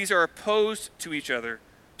 These are opposed to each other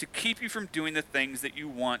to keep you from doing the things that you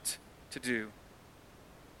want to do."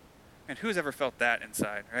 And who's ever felt that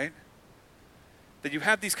inside, right? That you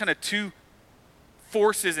have these kind of 2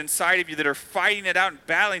 forces inside of you that are fighting it out and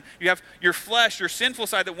battling. You have your flesh, your sinful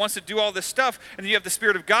side that wants to do all this stuff, and then you have the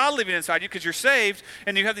Spirit of God living inside you because you're saved,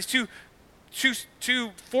 and you have these two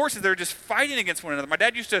forces that are just fighting against one another. My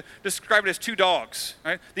dad used to describe it as 2 dogs,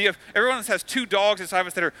 right? Everyone has 2 dogs inside of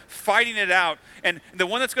us that are fighting it out, and the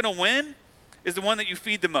one that's going to win is the one that you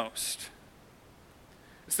feed the most.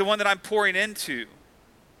 It's the one that I'm pouring into.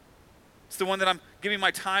 It's the one that I'm giving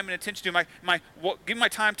my time and attention to. Giving my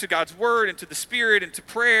time to God's Word and to the Spirit and to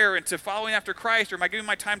prayer and to following after Christ, or am I giving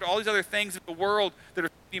my time to all these other things in the world that are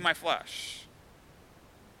feeding my flesh?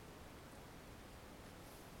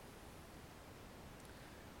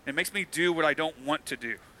 It makes me do what I don't want to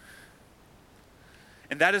do.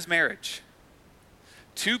 And that is marriage.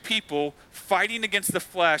 2 people fighting against the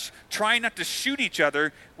flesh, trying not to shoot each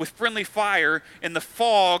other with friendly fire in the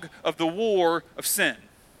fog of the war of sin.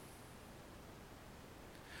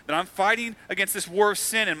 That I'm fighting against this war of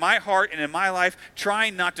sin in my heart and in my life,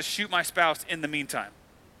 trying not to shoot my spouse in the meantime.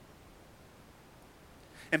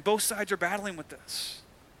 And both sides are battling with this.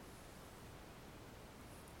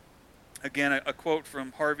 Again, a quote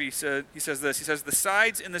from Harvey says this. He says, "The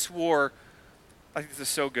sides in this war," I think this is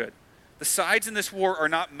so good. "The sides in this war are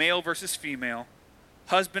not male versus female,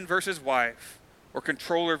 husband versus wife, or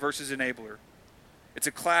controller versus enabler. It's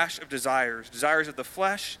a clash of desires of the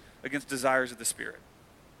flesh against desires of the Spirit."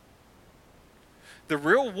 The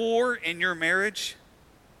real war in your marriage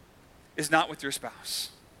is not with your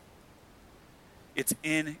spouse. It's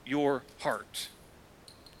in your heart.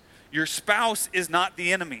 Your spouse is not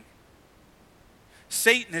the enemy.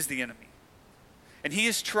 Satan is the enemy. And he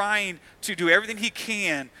is trying to do everything he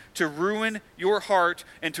can to ruin your heart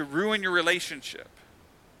and to ruin your relationship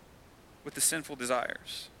with the sinful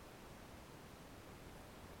desires.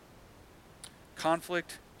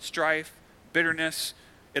 Conflict, strife, bitterness,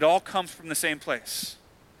 it all comes from the same place.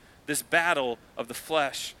 This battle of the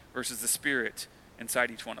flesh versus the Spirit inside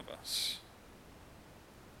each one of us.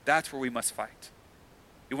 That's where we must fight.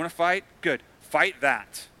 You want to fight? Good. Fight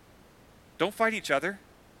that. Don't fight each other.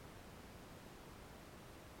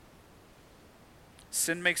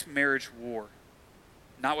 sin makes marriage war,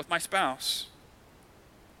 not with my spouse,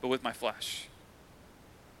 but with my flesh.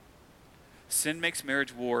 Sin makes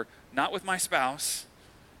marriage war, not with my spouse,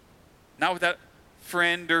 not with that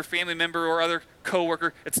friend or family member or other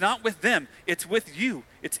coworker. It's not with them. It's with you.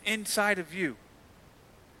 It's inside of you.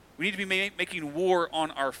 We need to be making war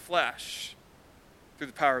on our flesh through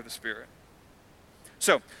the power of the Spirit.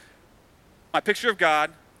 So, my picture of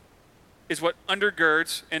God is what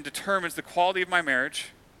undergirds and determines the quality of my marriage.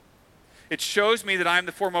 It shows me that I am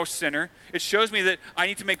the foremost sinner. It shows me that I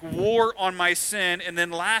need to make war on my sin. And then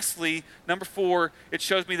lastly, number 4, it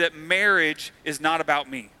shows me that marriage is not about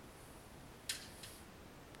me.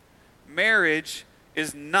 Marriage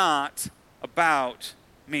is not about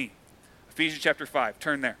me. Ephesians chapter 5.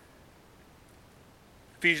 Turn there.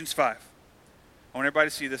 Ephesians 5. I want everybody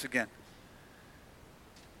to see this again.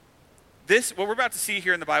 What we're about to see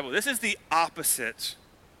here in the Bible, this is the opposite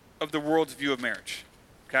of the world's view of marriage.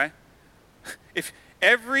 Okay? If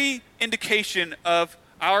every indication of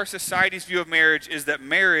our society's view of marriage is that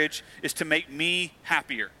marriage is to make me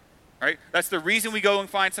happier, right? That's the reason we go and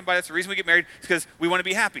find somebody. That's the reason we get married. It's because we want to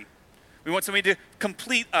be happy. We want somebody to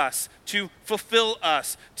complete us, to fulfill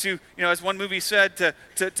us, to, as one movie said,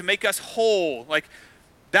 to make us whole. Like,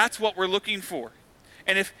 that's what we're looking for.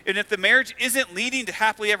 And if the marriage isn't leading to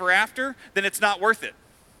happily ever after, then it's not worth it.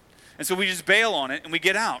 And so we just bail on it and we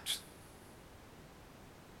get out.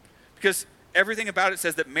 Because everything about it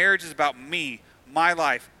says that marriage is about me, my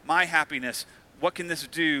life, my happiness. What can this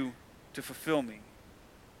do to fulfill me?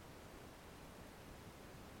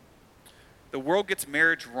 The world gets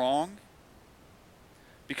marriage wrong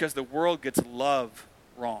because the world gets love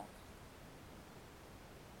wrong.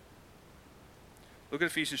 Look at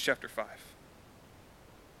Ephesians chapter 5.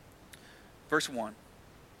 Verse 1.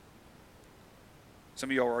 Some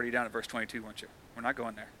of you are already down at verse 22, weren't you? We're not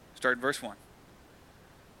going there. Start in verse 1.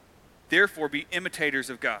 Therefore, be imitators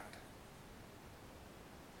of God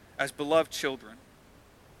as beloved children,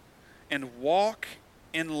 and walk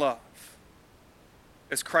in love,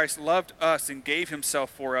 as Christ loved us and gave himself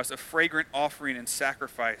for us, a fragrant offering and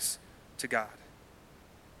sacrifice to God.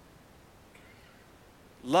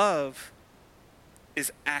 Love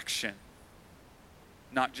is action,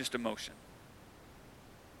 not just emotion.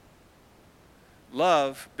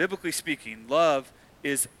 Love, biblically speaking, love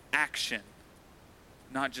is action,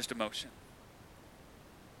 not just emotion.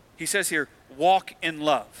 He says here, walk in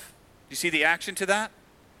love. Do you see the action to that?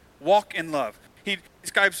 Walk in love. He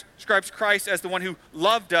describes Christ as the one who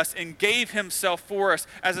loved us and gave himself for us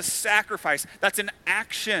as a sacrifice. That's an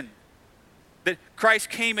action. That Christ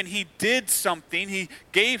came and he did something. He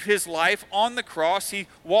gave his life on the cross. He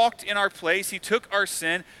walked in our place. He took our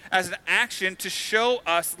sin as an action to show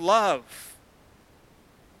us love.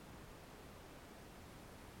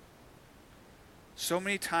 So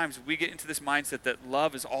many times we get into this mindset that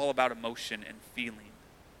love is all about emotion and feeling.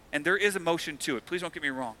 And there is emotion to it. Please don't get me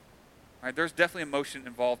wrong. All right, there's definitely emotion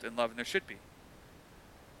involved in love, and there should be.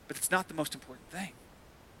 But it's not the most important thing.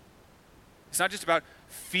 It's not just about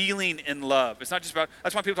feeling in love. It's not just about,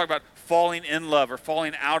 that's why people talk about falling in love or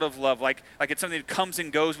falling out of love, like it's something that comes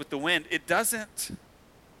and goes with the wind. It doesn't.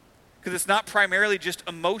 Because it's not primarily just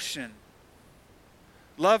emotion.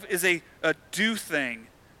 Love is a do thing,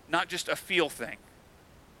 not just a feel thing.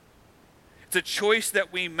 It's a choice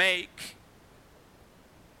that we make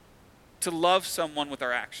to love someone with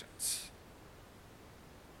our actions.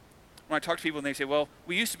 When I talk to people and they say, well,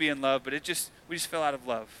 we used to be in love, but we just fell out of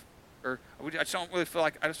love. Or I just don't really feel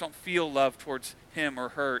like, I just don't feel love towards him or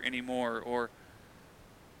her anymore. Or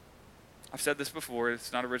I've said this before,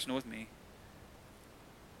 it's not original with me.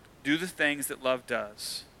 Do the things that love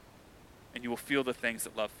does, and you will feel the things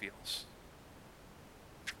that love feels.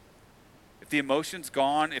 If the emotion's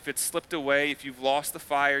gone, if it's slipped away, if you've lost the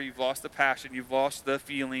fire, you've lost the passion, you've lost the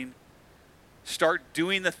feeling, start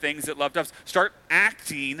doing the things that love does. Start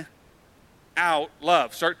acting out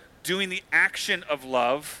love. Start doing the action of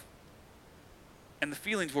love, and the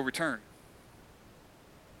feelings will return.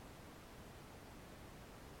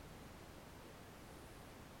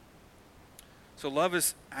 So love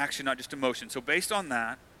is action, not just emotion. So based on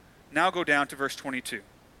that, now go down to verse 22.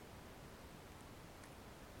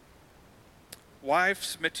 Wives,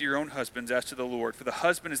 submit to your own husbands as to the Lord, for the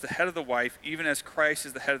husband is the head of the wife, even as Christ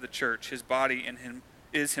is the head of the church, his body, and him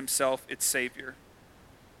is himself its Savior.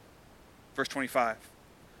 Verse 25.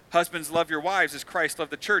 Husbands, love your wives as Christ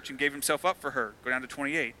loved the church and gave himself up for her. Go down to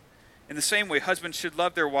 28. In the same way, husbands should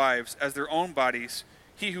love their wives as their own bodies.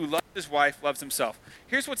 He who loves his wife loves himself.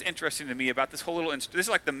 Here's what's interesting to me about this whole little, this is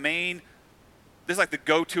like the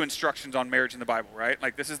go-to instructions on marriage in the Bible, right?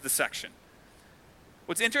 Like this is the section.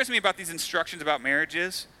 what's interesting to me about these instructions about marriage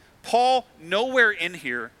is Paul nowhere in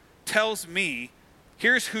here tells me,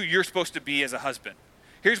 here's who you're supposed to be as a husband.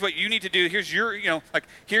 Here's what you need to do. Here's your,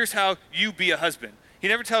 here's how you be a husband. He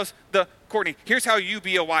never tells Courtney, here's how you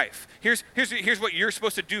be a wife. Here's what you're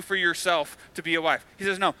supposed to do for yourself to be a wife. He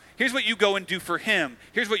says, no, here's what you go and do for him.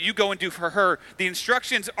 Here's what you go and do for her. The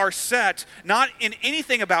instructions are set not in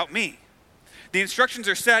anything about me. The instructions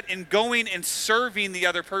are set in going and serving the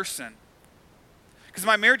other person. Because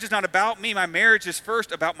my marriage is not about me. My marriage is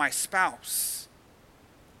first about my spouse.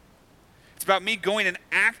 It's about me going and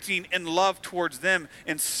acting in love towards them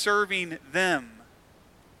and serving them.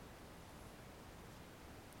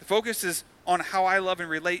 The focus is on how I love and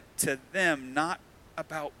relate to them, not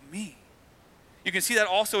about me. You can see that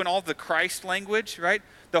also in all the Christ language, right?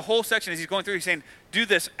 The whole section as he's going through, he's saying, do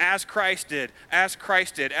this as Christ did, as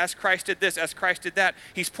Christ did, as Christ did this, as Christ did that.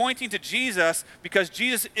 He's pointing to Jesus because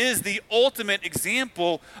Jesus is the ultimate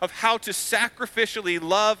example of how to sacrificially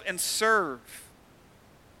love and serve.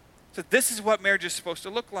 So this is what marriage is supposed to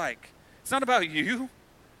look like. It's not about you.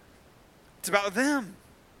 It's about them.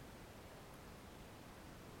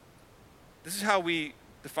 This is how we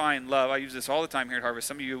define love. I use this all the time here at Harvest.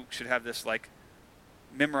 Some of you should have this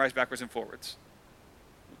memorized backwards and forwards.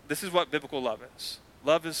 This is what biblical love is.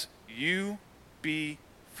 Love is you be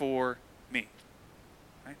for me.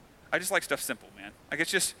 Right? I just like stuff simple, man.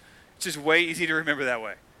 It's just way easy to remember that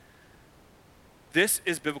way. This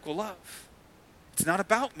is biblical love. It's not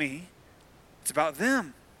about me. It's about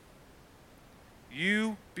them.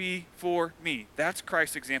 You be for me. That's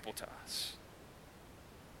Christ's example to us.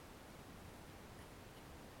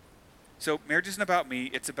 So marriage isn't about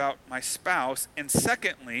me, it's about my spouse. And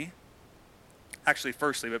secondly,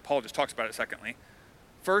 firstly, but Paul just talks about it secondly.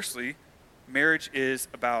 Firstly, marriage is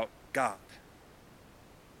about God.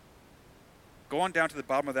 Go on down to the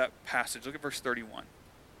bottom of that passage. Look at verse 31.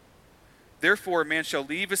 Therefore, a man shall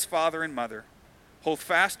leave his father and mother, hold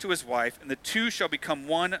fast to his wife, and the two shall become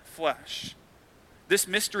one flesh. This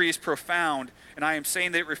mystery is profound, and I am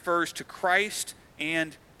saying that it refers to Christ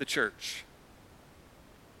and the church.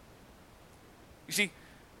 You see,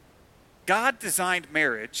 God designed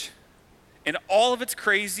marriage and all of its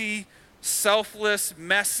crazy, selfless,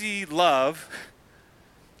 messy love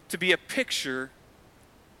to be a picture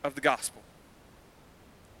of the gospel.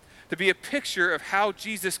 To be a picture of how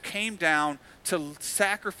Jesus came down to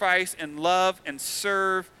sacrifice and love and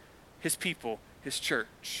serve his people, his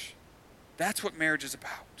church. That's what marriage is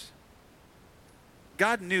about.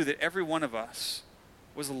 God knew that every one of us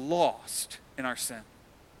was lost in our sin.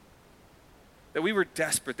 That we were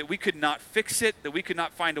desperate, that we could not fix it, that we could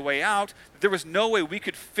not find a way out, that there was no way we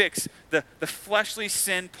could fix the fleshly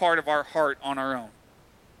sin part of our heart on our own.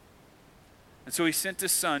 And so he sent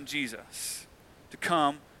his son, Jesus, to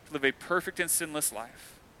come to live a perfect and sinless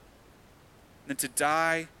life, and then to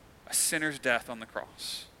die a sinner's death on the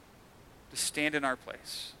cross, to stand in our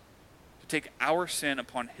place, to take our sin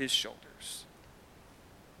upon his shoulders,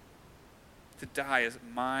 to die as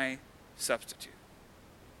my substitute.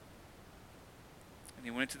 And he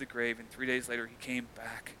went into the grave, and 3 days later, he came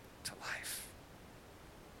back to life.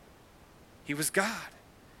 He was God,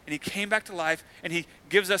 and he came back to life, and he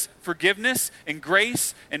gives us forgiveness and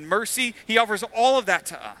grace and mercy. He offers all of that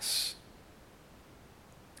to us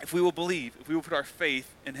if we will believe, if we will put our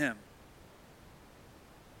faith in him.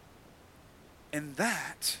 And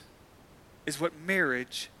that is what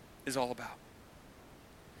marriage is all about.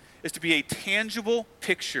 Is to be a tangible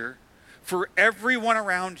picture for everyone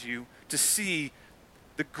around you to see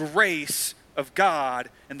the grace of God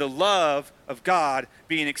and the love of God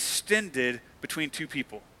being extended between two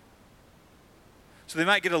people. So they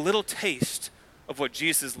might get a little taste of what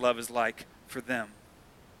Jesus' love is like for them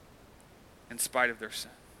in spite of their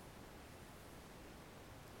sin.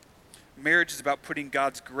 Marriage is about putting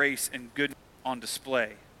God's grace and goodness on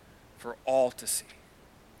display for all to see.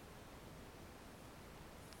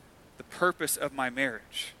 The purpose of my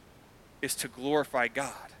marriage is to glorify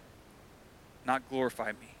God, not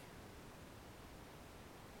glorify me.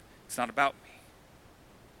 It's not about me.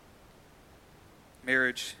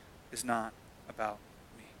 Marriage is not about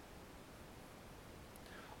me.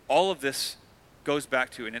 All of this goes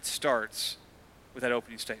back to, and it starts with that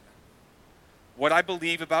opening statement. What I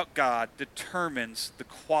believe about God determines the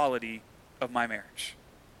quality of my marriage.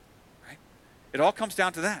 Right? It all comes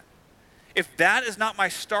down to that. If that is not my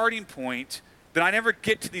starting point, then I never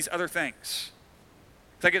get to these other things.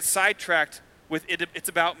 So I get sidetracked with it, it's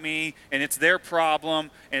about me, and it's their problem,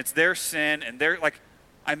 and it's their sin, and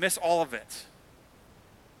I miss all of it.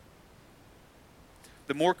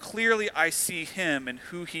 The more clearly I see him and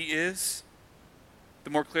who he is, the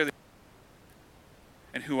more clearly.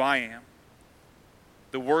 and who I am.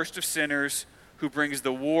 The worst of sinners who brings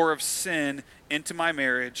the war of sin into my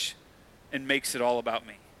marriage and makes it all about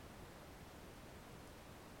me.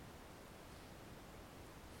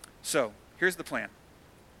 So, here's the plan.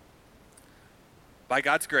 By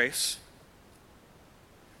God's grace,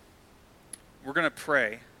 we're going to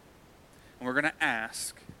pray and we're going to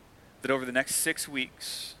ask that over the next 6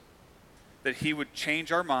 weeks, that he would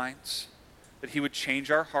change our minds, that he would change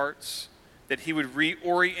our hearts, that he would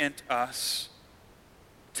reorient us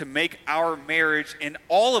to make our marriage and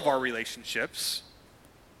all of our relationships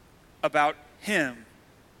about him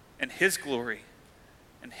and his glory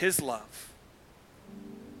and his love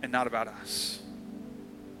and not about us.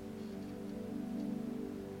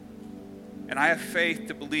 And I have faith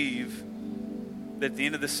to believe that at the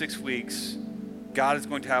end of the 6 weeks, God is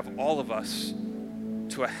going to have all of us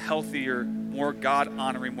to a healthier, more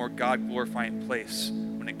God-honoring, more God-glorifying place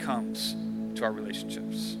when it comes to our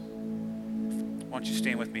relationships. Why don't you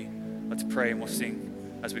stand with me? Let's pray and we'll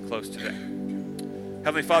sing as we close today.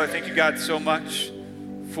 Heavenly Father, thank you, God, so much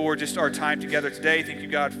for just our time together today. Thank you,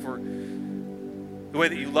 God, for the way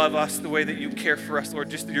that you love us, the way that you care for us, Lord,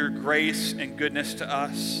 just your grace and goodness to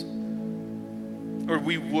us. Lord,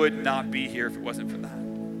 we would not be here if it wasn't for that.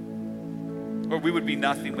 Lord, we would be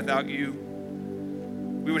nothing without you.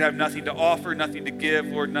 We would have nothing to offer, nothing to give,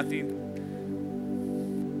 Lord, nothing.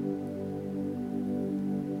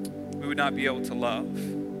 We would not be able to love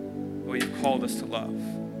the way you've called us to love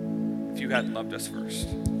if you hadn't loved us first.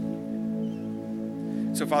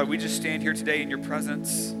 So, Father, we just stand here today in your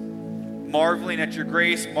presence, marveling at your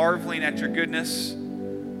grace, marveling at your goodness,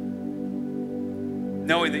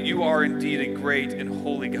 knowing that you are indeed a great and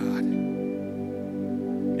holy God.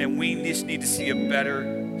 And we just need to see a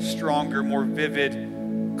better, stronger, more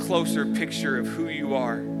vivid, closer picture of who you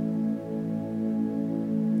are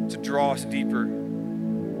to draw us deeper,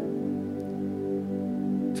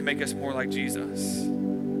 to make us more like Jesus.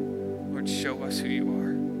 Lord, show us who you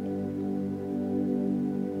are.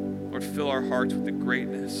 Lord, fill our hearts with the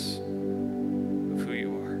greatness of who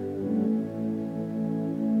you are.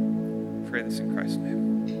 I pray this in Christ's name.